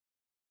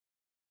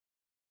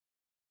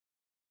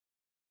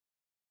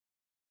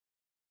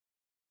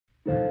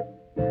My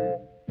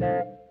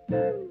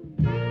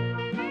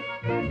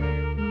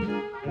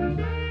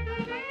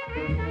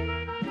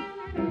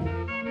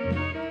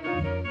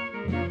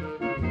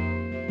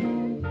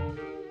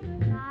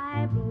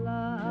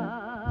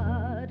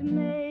blood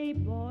may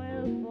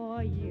boil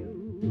for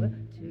you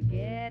to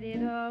get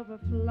it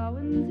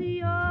overflowing to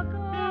your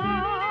goal.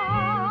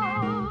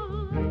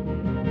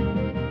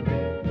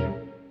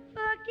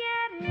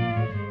 Forget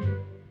it.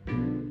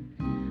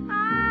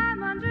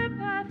 I'm under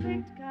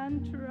perfect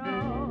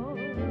control.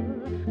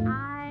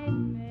 I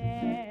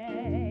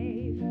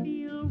may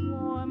feel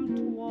warm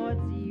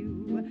towards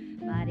you,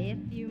 but if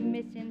you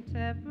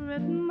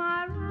misinterpret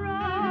my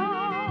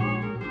role,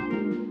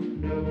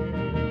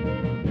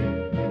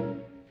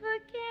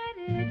 forget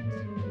it.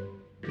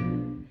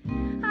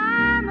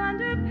 I'm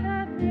under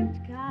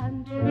perfect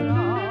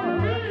control.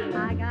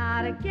 I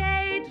got a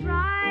gauge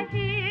right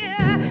here,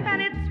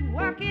 and it's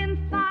working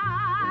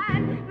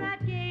fine.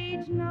 That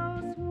gauge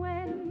knows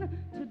when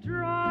to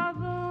draw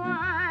the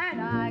line.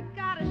 I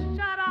got a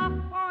shut-off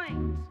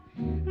point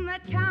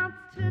that counts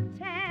to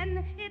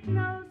 10. It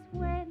knows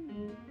when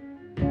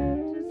to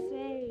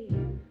say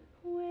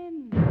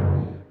when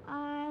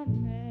I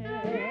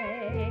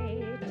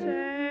may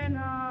turn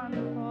on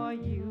for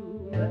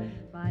you.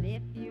 But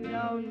if you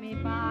own me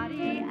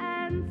body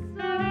and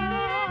soul,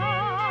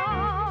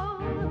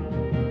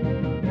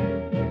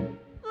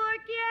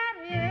 forget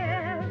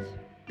it.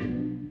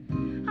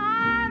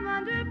 I'm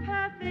under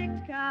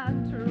perfect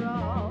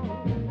control.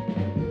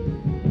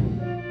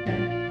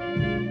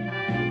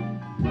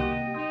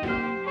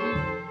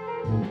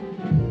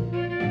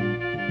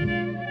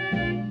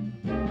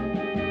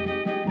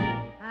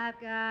 I've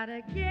got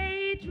a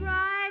gauge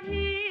right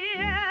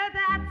here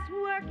that's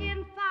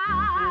working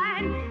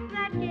fine.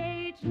 That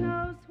gauge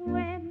knows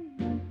when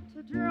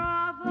to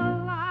draw the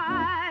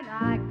line.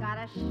 I got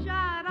a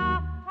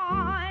shut-off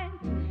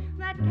point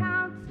that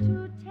counts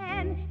to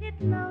 10.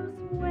 It knows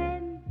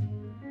when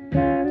to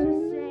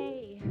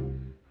say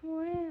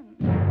when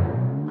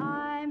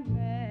I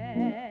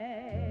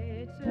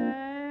may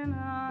turn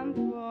on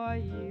for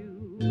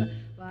you.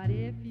 But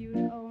if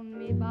you'd own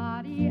me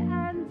body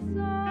and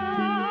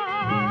soul,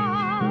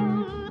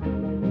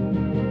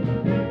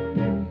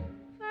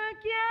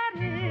 forget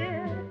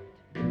it.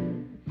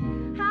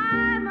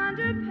 I'm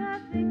under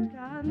perfect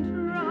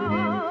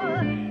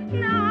control.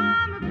 Now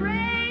I'm a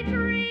great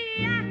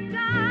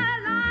reactor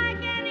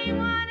like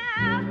anyone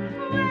else.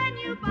 When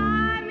you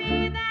buy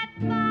me that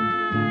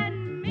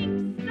fine mink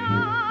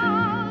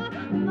stole,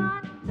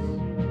 but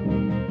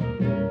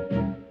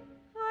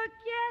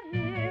forget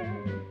it.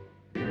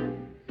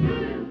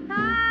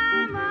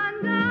 I'm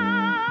under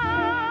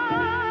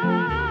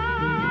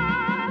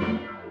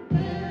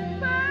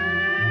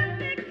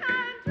perfect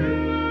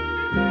control.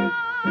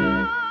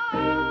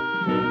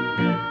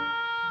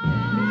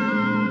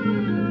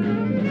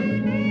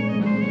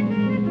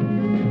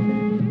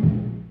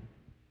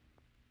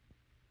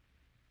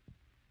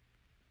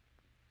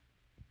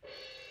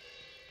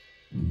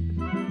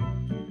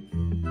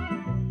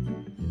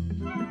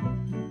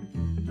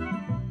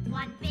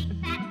 One big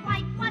fat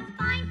wife was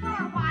fine for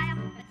a while,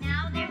 but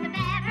now there's a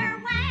better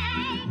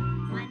way.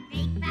 One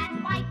big fat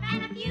wife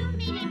and a few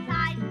medium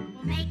size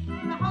will make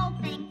the whole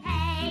thing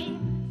pay.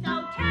 So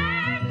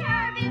turn,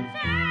 turbine,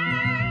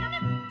 turn,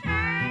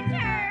 turn,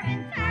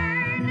 turbine,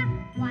 turn.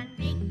 One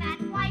big fat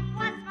wife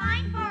was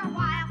fine for a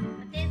while,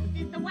 but this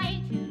is the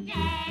way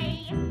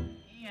today.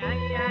 Yeah,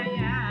 yeah,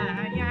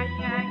 yeah, yeah, yeah,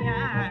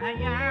 yeah,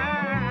 yeah.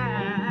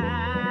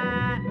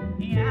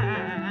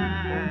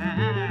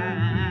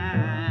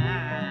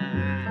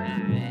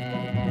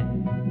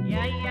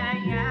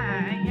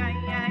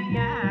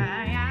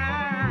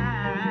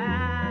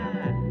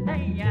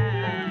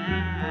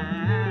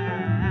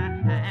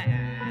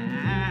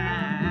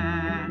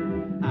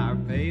 Our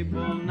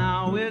fable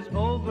now is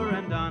over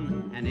and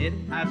done, and it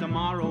has a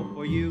moral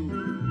for you.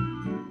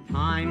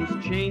 Times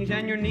change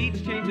and your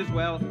needs change as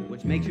well,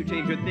 which makes you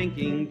change your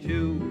thinking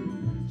too.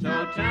 So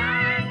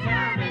turn,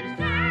 turbines,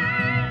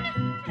 turn,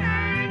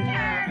 turn,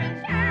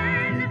 turbines,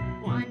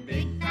 turn. One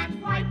big fat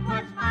wife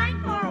was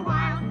fine for a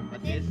while,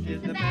 but this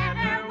is the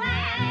better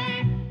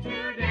way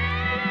today.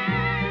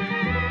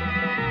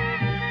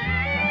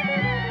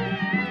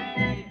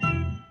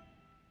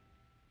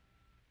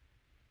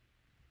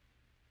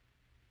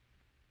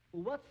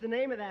 What's the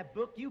name of that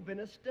book you've been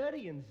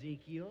a-studying,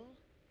 Ezekiel?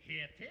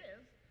 It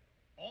is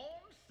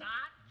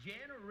On-Site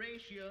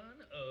Generation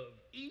of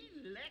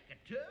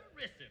Electricity.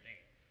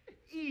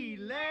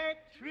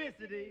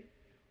 Electricity.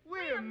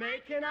 We're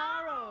making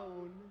our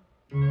own.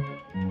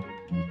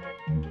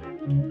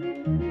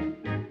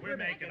 We're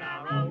making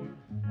our own.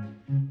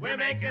 We're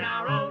making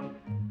our own.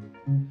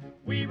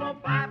 We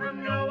won't buy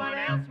from no one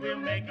else. We'll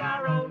make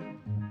our own.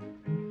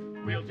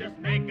 We'll just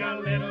make a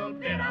little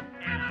bit up,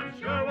 and I'm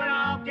sure we'll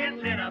all get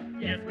lit up.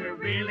 Yes, we'll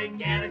really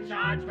get a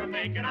charge for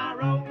making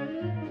our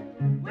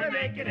own. We're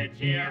making it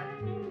cheer.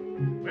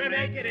 We're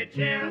making it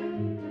cheer.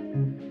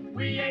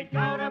 We ain't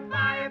gonna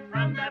buy it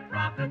from that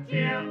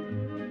profiteer.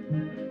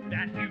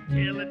 That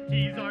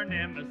utility's our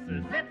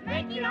nemesis. Let's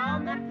make it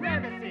on the premise.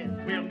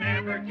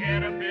 never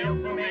get a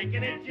bill for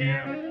making it,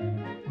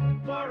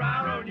 Jim. For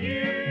our own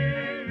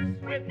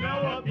use, with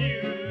no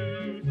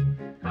abuse.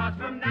 'Cause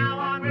from now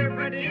on we're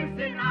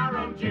producing our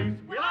own juice.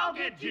 We'll all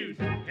get juice.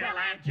 Tell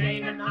Aunt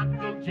Jane and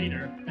Uncle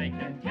Jeter they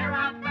can tear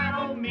out that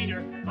old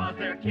meter. 'Cause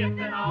their kids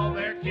and all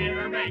their kin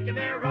are making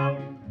their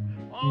own.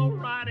 All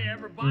right,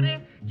 everybody,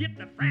 get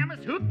the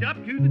Framus hooked up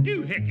to the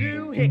doohickey.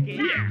 Doohickey?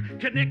 Yeah,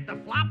 connect the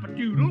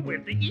flop-a-doodle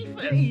with the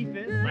ephus.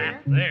 Ephus,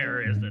 That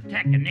there is the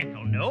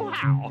technical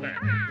know-how.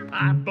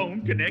 Eye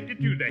bone connected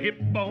to the hip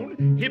bone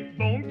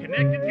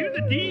connected to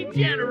the D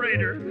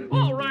generator.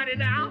 All righty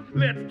now,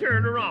 let's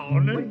turn her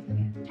on.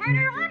 Turn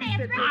her on,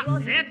 Aunt I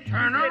Ruth. said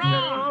turn her Turn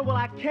on. on. Well,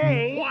 I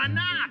can't. Why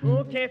not?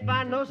 Oh, can't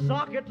find no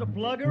socket to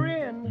plug her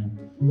in.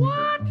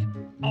 What?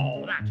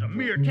 Oh, that's a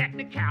mere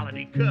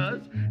technicality,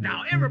 cuz.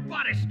 Now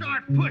everybody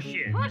start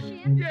pushing.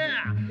 Pushing?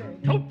 Yeah.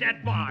 Tote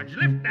that barge,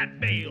 lift that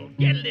bale,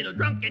 get a little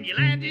drunk and you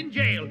land in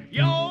jail.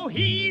 Yo,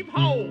 heave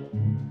ho.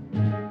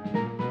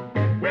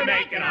 We're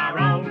making our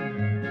own.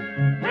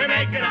 We're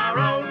making our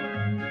own.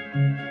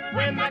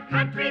 When the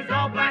country's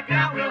all black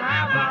out, we'll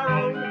have our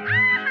own.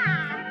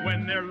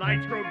 When their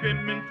lights grow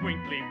dim and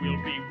twinkly,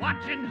 we'll be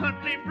watching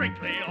Huntley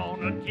Brinkley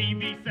on a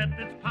TV set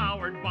that's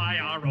powered by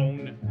our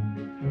own.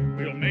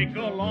 We'll make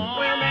a lot.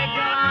 We'll make a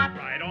lot.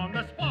 Right on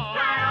the spot.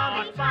 Right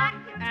on the spot.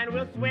 And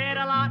we'll sweat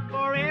a lot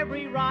for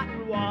every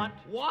rotten watt.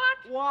 What?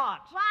 What?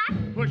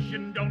 What?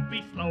 Pushing, don't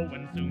be slow,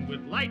 and soon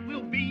with light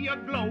we'll be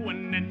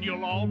a-glowing, and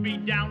you'll all be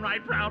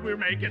downright proud we're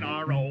making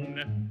our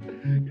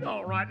own.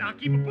 All right, now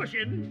keep it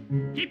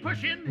pushing. Keep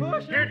pushing.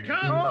 Push Here it. it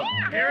comes. Oh.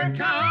 Here it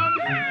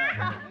comes.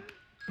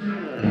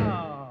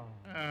 Oh.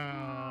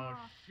 Oh,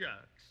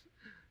 shucks.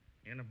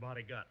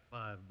 Anybody got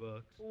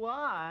 $5?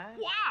 Why?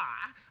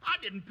 Why? I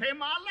didn't pay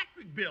my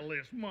electric bill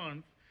this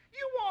month.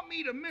 You want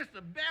me to miss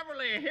the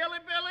Beverly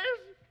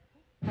Hillbillies?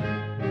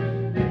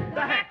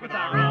 The heck with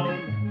our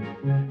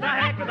own. The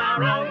heck with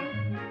our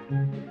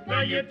own.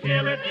 The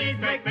utilities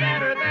make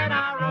better than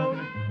our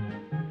own.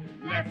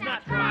 Let's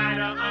not try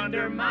to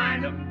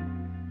undermine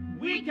them.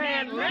 We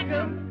can't lick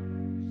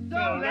them,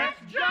 so let's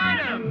join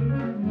them.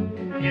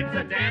 It's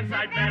a damn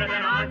sight better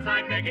than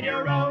on-site making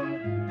your own.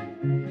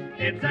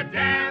 It's a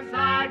damn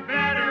sight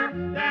better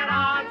than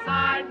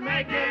on-site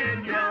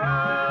making your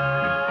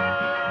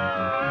own.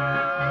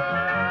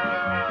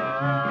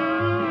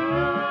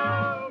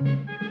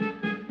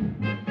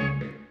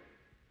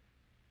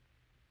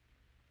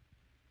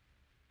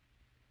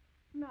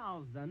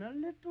 Now then, a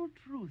little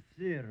truth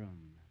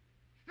serum.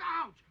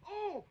 Ouch!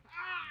 Oh!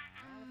 Ah!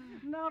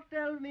 Now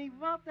tell me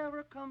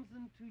whatever comes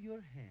into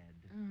your head.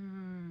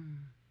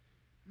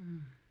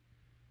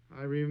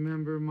 I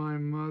remember my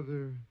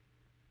mother,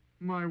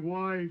 my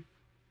wife,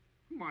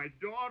 my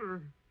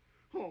daughter,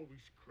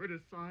 always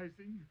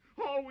criticizing,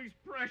 always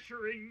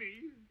pressuring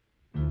me.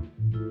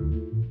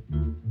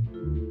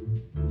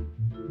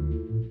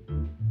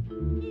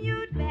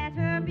 You'd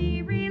better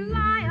be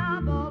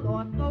reliable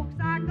or folks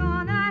are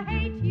gonna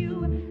hate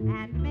you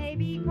and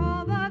maybe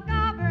call the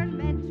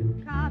government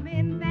to come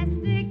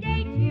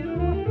investigate you.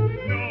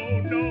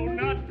 No,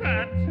 not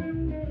that.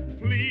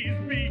 Please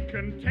be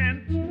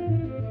content.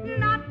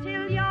 Not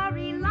till you're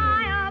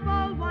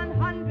reliable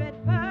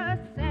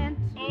 100%.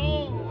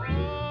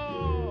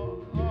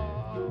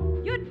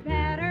 You'd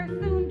better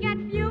soon get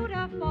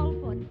beautiful,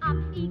 put up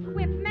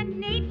equipment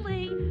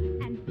neatly,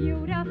 and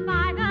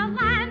beautify the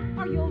land,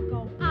 or you'll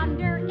go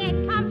under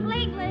it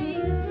completely.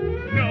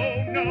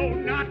 No,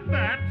 not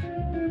that.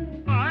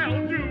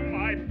 I'll do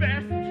my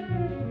best.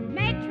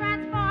 Make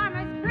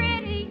transformers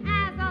pretty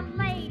as a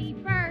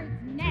ladybird's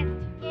nest.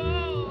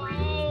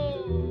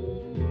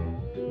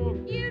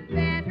 You'd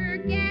better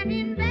get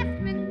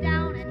investment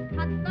down and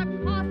cut the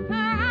cost per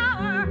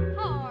hour,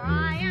 or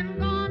I am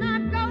gonna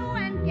go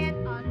and get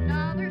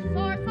another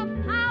source of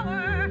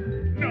power.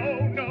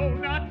 No,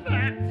 not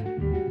that.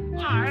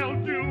 I'll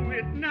do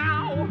it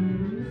now.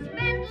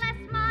 Spend less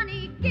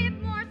money, give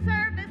more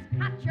service,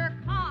 cut your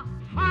costs.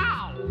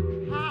 How?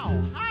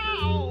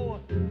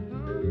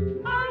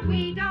 Oh,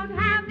 we don't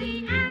have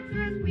the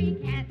answers, we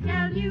can't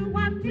tell you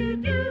what to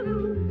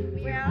do.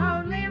 We're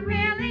only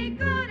really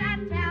good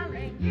at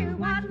telling you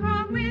what's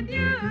wrong with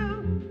you.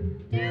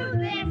 Do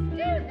this,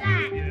 do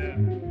that.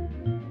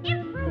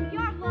 Improve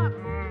your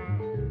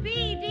looks.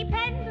 Be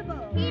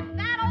dependable. Keep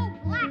that old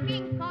black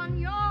ink on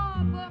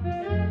your books.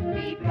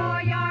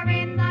 Before you're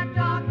in the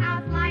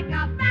doghouse like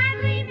a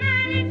badly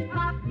managed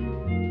pup,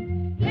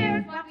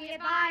 here's what we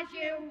advise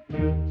you.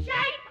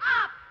 Shape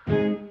up!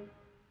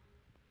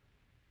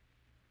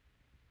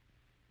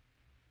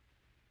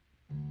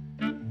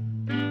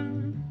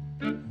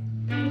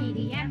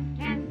 EDM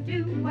can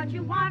do what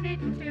you want it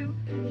to.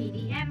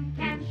 EDM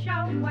can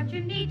show what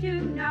you need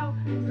to know.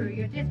 Through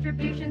your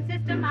distribution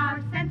system, our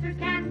sensors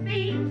can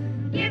be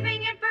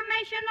giving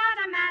information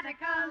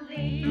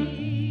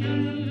automatically.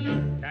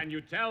 Can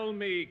you tell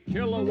me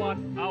kilowatt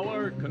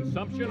hour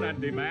consumption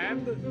and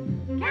demand?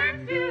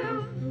 Can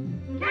do,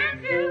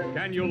 can do,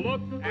 Can you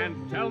look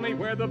and tell me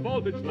where the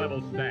voltage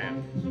level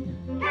stands?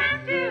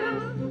 can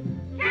do,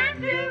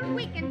 can do.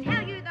 We can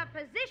tell you the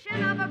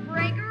position of a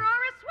breaker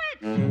or a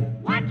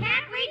What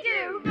can't we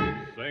do?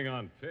 Sing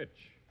on pitch.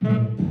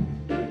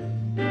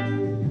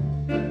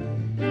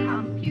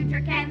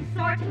 Computer can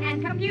sort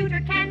and computer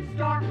can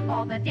store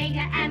all the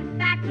data and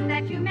facts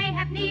that you may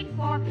have need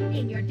for.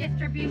 In your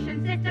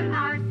distribution system,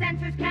 our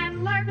sensors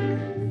can lurk,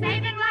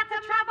 saving lots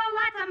of trouble,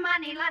 lots of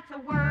money, lots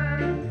of work.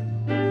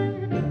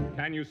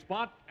 Can you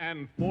spot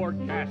and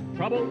forecast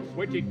trouble?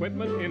 Switch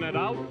equipment in and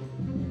out?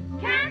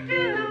 Can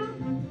do,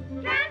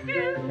 can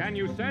do, Can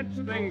you sense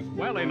things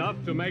well enough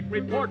to make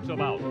reports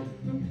about?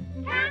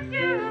 can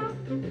do,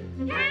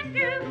 can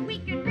do. We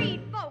can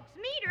read folks'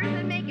 meters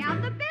and make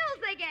out the bills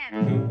they get.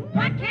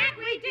 What can't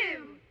we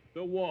do?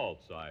 The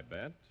waltz, I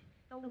bet.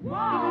 The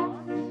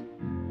waltz.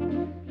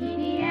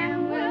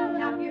 PDM will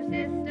help your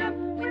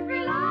system with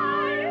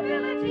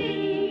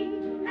reliability,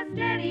 as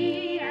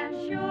steady and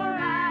sure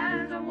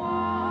as a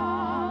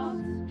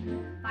waltz.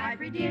 By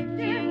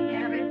predicting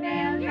every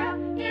failure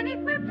in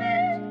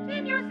equipment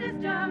in your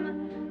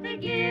system, they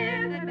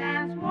give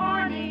advance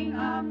warning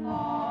of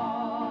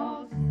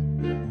faults.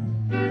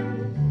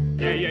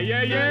 Yeah, yeah,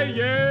 yeah, yeah,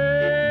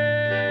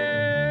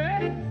 yeah!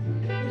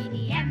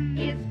 PDM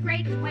is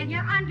great when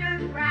you're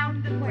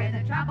underground, where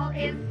the trouble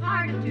is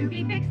hard to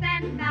be fixed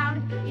and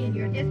found. In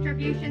your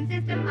distribution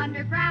system,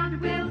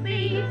 underground will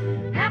be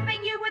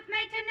helping you with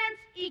maintenance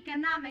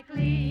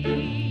economically.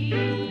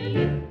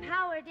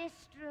 Power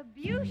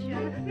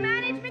distribution,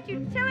 management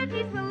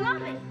utilities will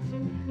love it.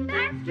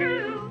 That's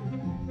true,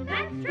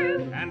 that's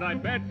true. And I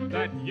bet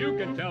that you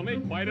can tell me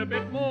quite a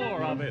bit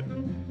more of it.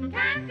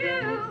 Can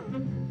do,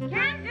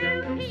 can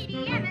do.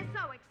 PDM is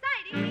so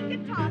exciting, we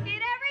could talk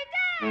it every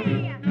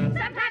day.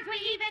 Sometimes we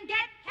even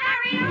get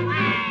carried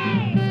away.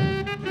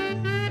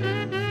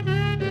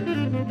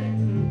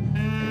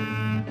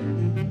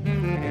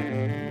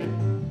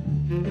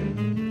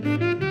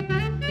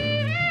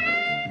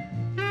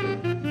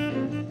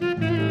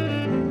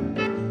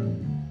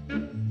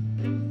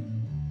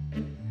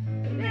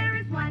 There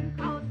is one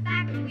cold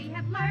fact we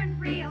have learned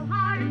real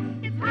hard.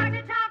 It's hard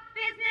to talk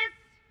business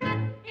in a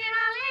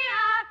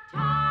leotard.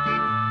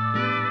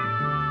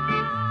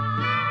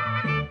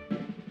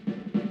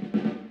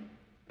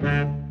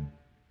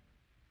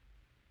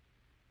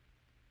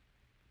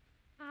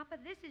 Papa,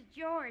 this is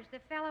George, the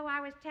fellow I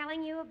was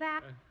telling you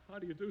about. How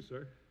do you do,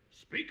 sir?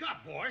 Speak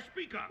up, boy,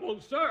 speak up. Well,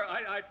 sir,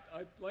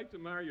 I'd like to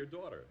marry your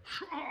daughter.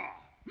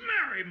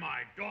 Marry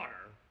my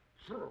daughter.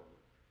 Do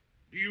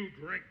you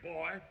drink,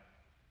 boy?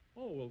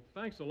 Oh, well,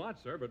 thanks a lot,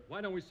 sir, but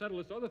why don't we settle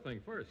this other thing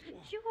first?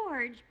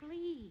 George,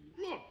 please.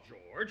 Look,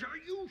 George, are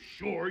you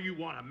sure you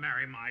want to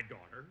marry my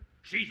daughter?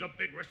 She's a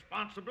big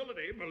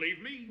responsibility,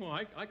 believe me. Well,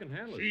 I can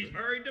handle it, She's sir.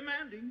 very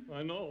demanding.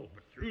 I know.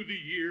 But through the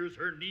years,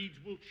 her needs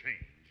will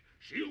change.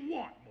 She'll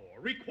want more,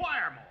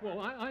 require more.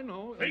 Well, I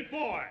know. Think,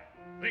 boy.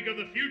 Think of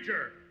the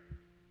future.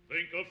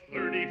 Think of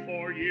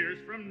 34 years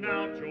from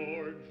now,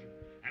 George,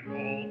 and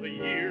all the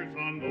years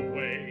on the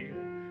way.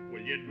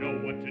 Will you know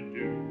what to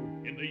do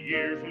in the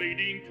years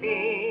leading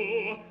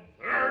to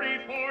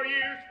 34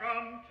 years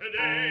from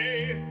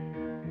today?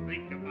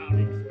 Think about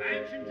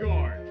expansion,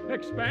 George.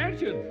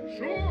 Expansion?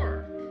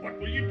 Sure. What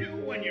will you do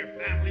when your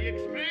family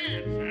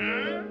expands,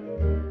 huh?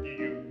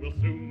 You will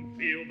soon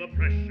feel the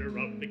pressure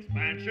of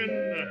expansion.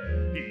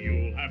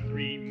 You'll have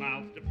 3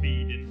 mouths to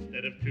feed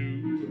instead of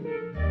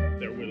 2.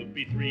 There will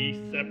be 3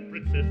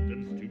 separate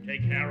systems to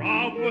take care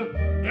of.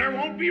 There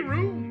won't be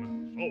room.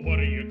 So what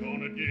are you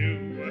gonna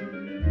do?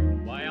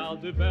 Why, I'll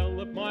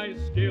develop my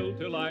skill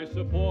till I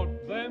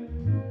support them.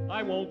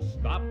 I won't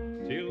stop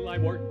till I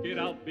work it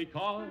out,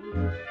 because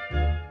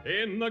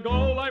in the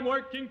goal I'm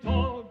working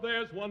toward,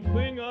 there's one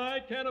thing I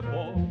can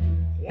afford.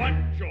 What,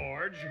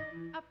 George?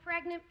 A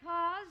pregnant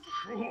pause?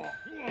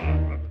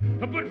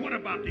 But what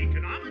about the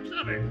economics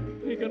of it?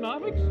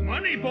 Economics?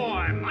 Money,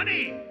 boy,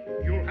 money.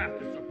 You'll have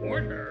to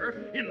support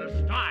her in the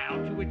style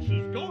to which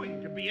she's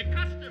going to be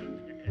accustomed.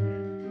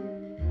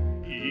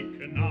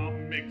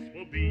 Economics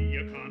will be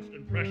a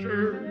constant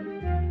pressure.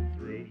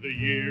 Through the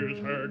years,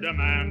 her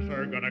demands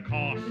are gonna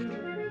cost.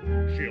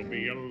 She'll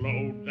be a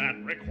load that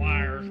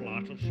requires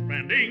lots of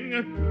spending.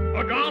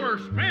 A dollar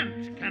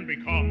spent can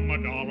become a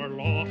dollar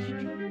lost.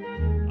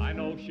 I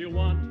know she'll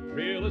want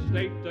real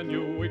estate and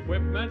new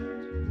equipment,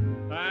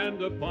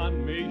 and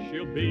upon me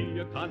she'll be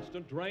a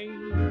constant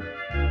drain.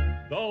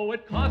 Though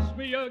it costs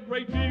me a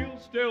great deal,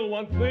 still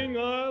one thing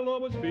I'll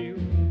always feel.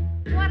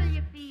 What'll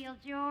you feel,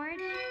 George?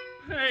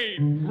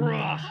 Pain.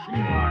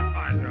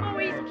 Oh,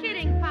 he's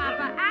kidding,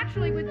 Papa.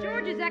 Actually, with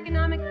George's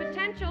economic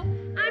potential,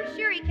 I'm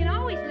sure he can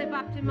always live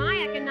up to my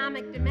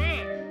economic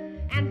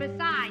demands. And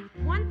besides,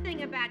 one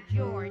thing about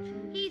George,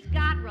 he's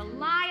got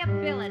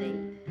reliability.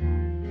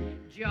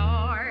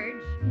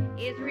 George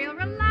is real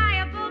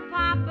reliable,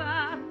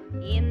 Papa.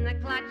 In the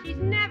clutch, he's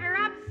never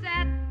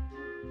upset.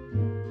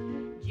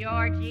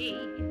 Georgie,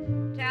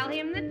 tell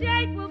him the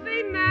date we'll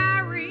be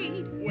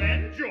married.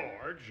 When,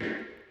 George?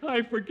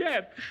 I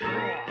forget. Oh,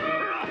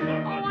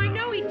 I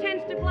know he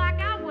tends to black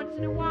out once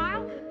in a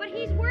while, but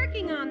he's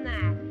working on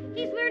that.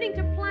 He's learning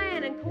to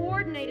plan and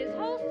coordinate his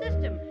whole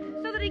system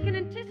so that he can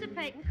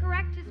anticipate and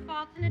correct his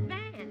faults in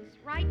advance.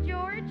 Right,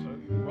 George?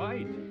 Right.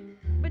 right.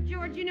 But,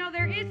 George, you know,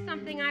 there is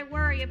something I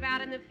worry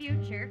about in the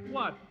future.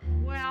 What?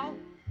 Well,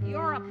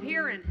 your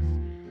appearance.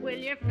 Will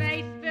your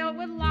face fill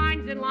with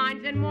lines and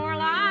lines and more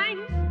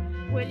lines?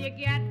 Will you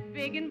get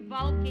big and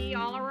bulky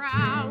all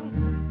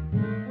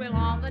around? Will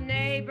all the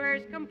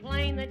neighbors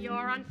complain that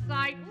you're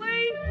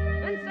unsightly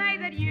and say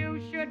that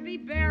you should be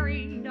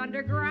buried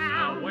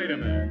underground? Now, wait a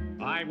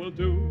minute. I will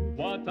do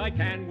what I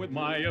can with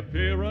my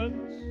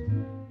appearance,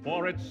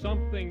 for it's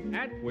something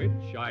at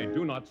which I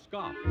do not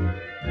scoff.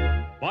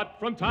 But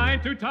from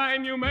time to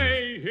time you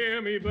may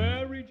hear me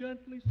very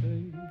gently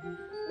say,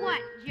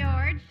 What,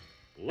 George?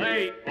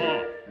 lay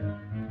off.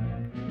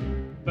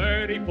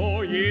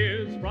 34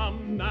 years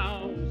from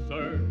now,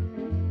 sir,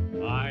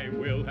 I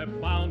will have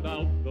found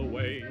out the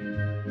way.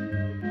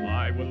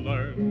 I will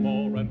learn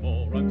more and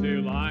more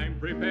until I'm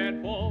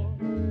prepared for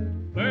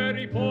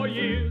 34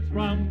 years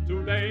from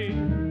today.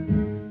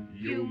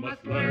 You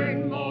must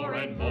learn more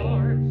and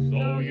more,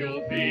 so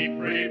you'll be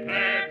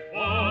prepared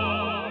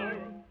for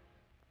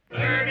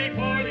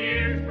 34 years.